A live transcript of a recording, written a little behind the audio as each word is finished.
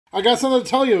I got something to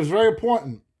tell you. It's very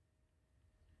important.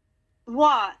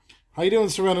 What? How you doing,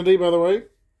 Serenity, by the way?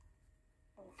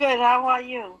 Good, how are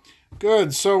you?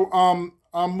 Good. So, I'm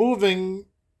moving.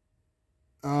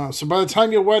 So by the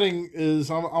time your wedding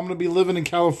is, I'm going to be living in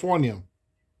California.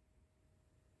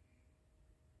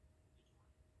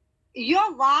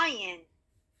 You're lying.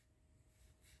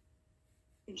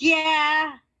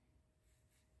 Yeah.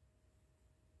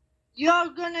 You're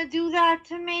gonna do that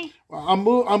to me? Well,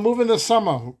 I'm moving this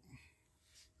summer.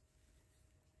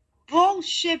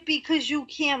 Bullshit, because you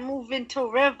can't move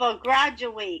until River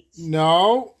graduates.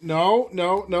 No.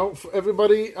 For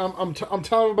everybody, I'm telling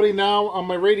everybody now on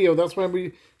my radio. That's why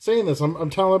I'm saying this. I'm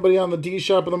telling everybody on the D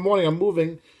Shop in the morning. I'm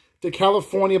moving to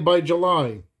California by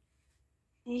July.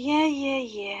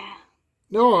 Yeah.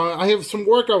 No, I have some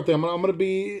work out there. I'm going to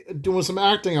be doing some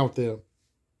acting out there.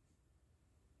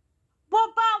 What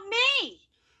about me?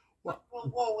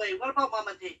 Whoa, wait. What about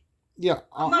Mama D? Yeah.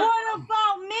 What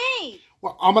about me?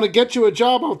 Well, I'm going to get you a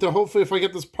job out there, hopefully, if I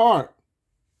get this part.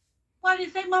 What do you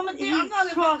say, Mama D? I'm He's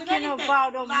not talking anything.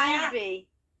 about a Liar. movie.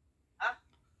 Huh?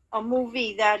 A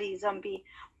movie that he's on be.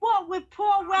 What, with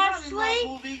Paul I'm not in Wesley? that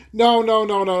movie.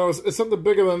 No. It's something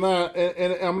bigger than that.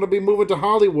 And I'm going to be moving to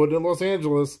Hollywood in Los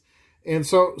Angeles. And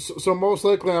so most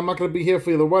likely, I'm not going to be here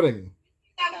for the wedding.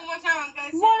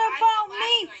 What about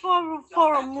me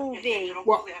for a movie?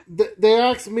 Well, they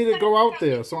asked me to go out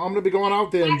there, so I'm going to be going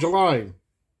out there in July.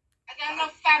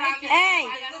 Hey,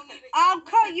 I'll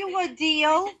cut you a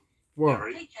deal. What?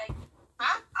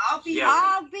 I'll be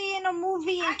in a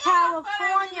movie in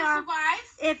California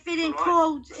if it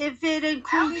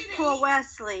includes Paul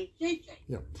Wesley.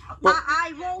 Yeah. Well,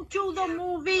 I won't do the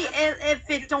movie if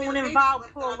it don't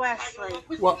involve Paul Wesley.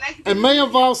 well, it may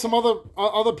involve some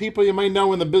other people you may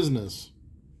know in the business.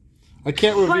 I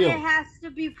can't But reveal. it has to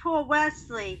be Paul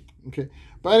Wesley. Okay.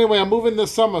 But anyway, I'm moving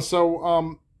this summer, so I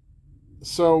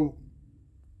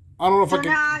don't know if So I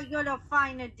can. now I gotta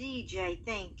find a DJ.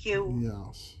 Thank you.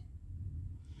 Yes.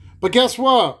 But guess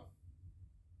what?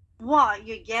 What?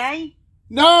 You gay?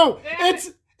 No,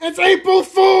 it's April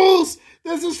Fools.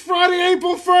 This is Friday,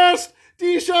 April 1st.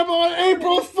 D-Shop on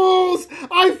April Fools.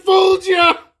 I fooled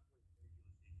you.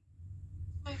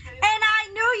 And I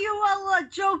knew you were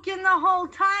joking the whole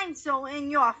time. So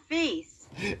in your face.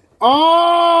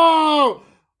 Oh.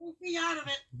 Move me out of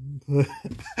it.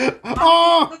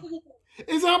 Oh.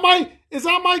 Is that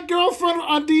my girlfriend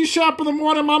on D-Shop in the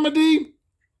morning, Mama D?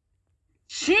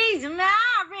 She's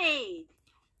married.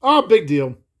 Oh, big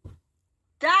deal.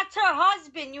 That's her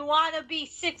husband. You want to be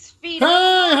 6 feet.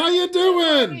 Hey, how you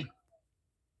doing?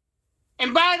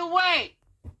 And by the way,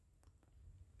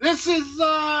 this is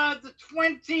the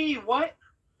 20 what?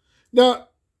 No.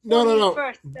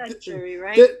 21st century,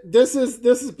 right? This is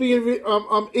being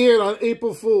aired on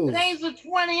April Fools. Today's the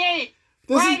 28th.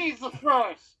 This is- Friday's the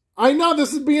 1st. I know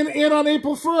this is being aired on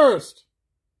April 1st.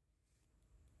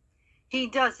 He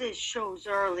does his shows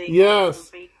early.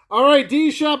 Yes. All right,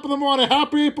 D-Shop in the morning.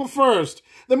 Happy April 1st.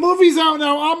 The movie's out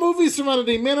now. Our movie,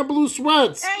 Serenity. Man in Blue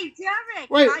Sweats. Hey, Derek.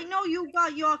 Wait. I know you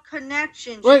got your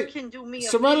connections. Wait. You can do me a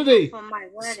Serenity. favor for my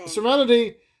wedding.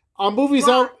 Serenity. Our movie's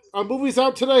What? out. Our movie's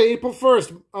out today, April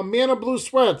 1st. A Man in Blue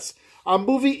Sweats. Our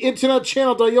movie internet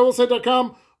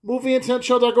channel.yolosite.com, movie internet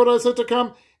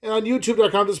show.go.site.com, and on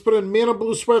YouTube.com. Just put in Man in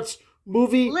Blue Sweats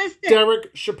movie. Listen. Derek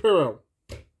Shapiro.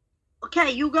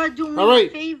 Okay, you gotta do me All right.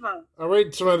 a favor. All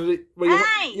right, Serenity. Wait,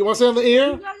 Hey. you want to say it on the You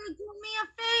air? gotta do me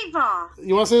a favor.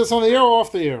 You want to say this on the air or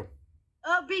off the air?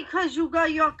 Because you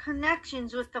got your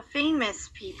connections with the famous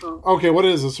people. Okay, what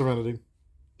is this, Serenity?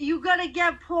 You gotta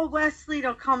get Paul Wesley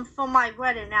to come for my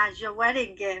wedding as your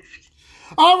wedding gift.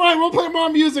 All right, we'll play more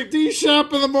music.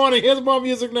 D-Shop in the morning. Here's more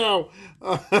music now.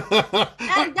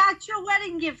 And that's your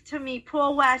wedding gift to me,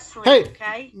 Paul Wesley, Hey,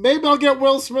 okay? maybe I'll get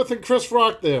Will Smith and Chris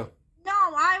Rock there. No,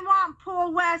 I want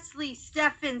Paul Wesley,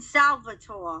 Stephen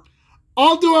Salvatore.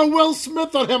 I'll do a Will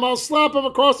Smith on him. I'll slap him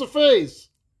across the face.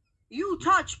 You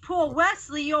touch Paul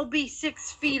Wesley, you'll be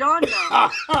 6 feet under.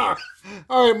 All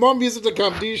right, more music to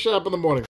come. D-Shop in the morning.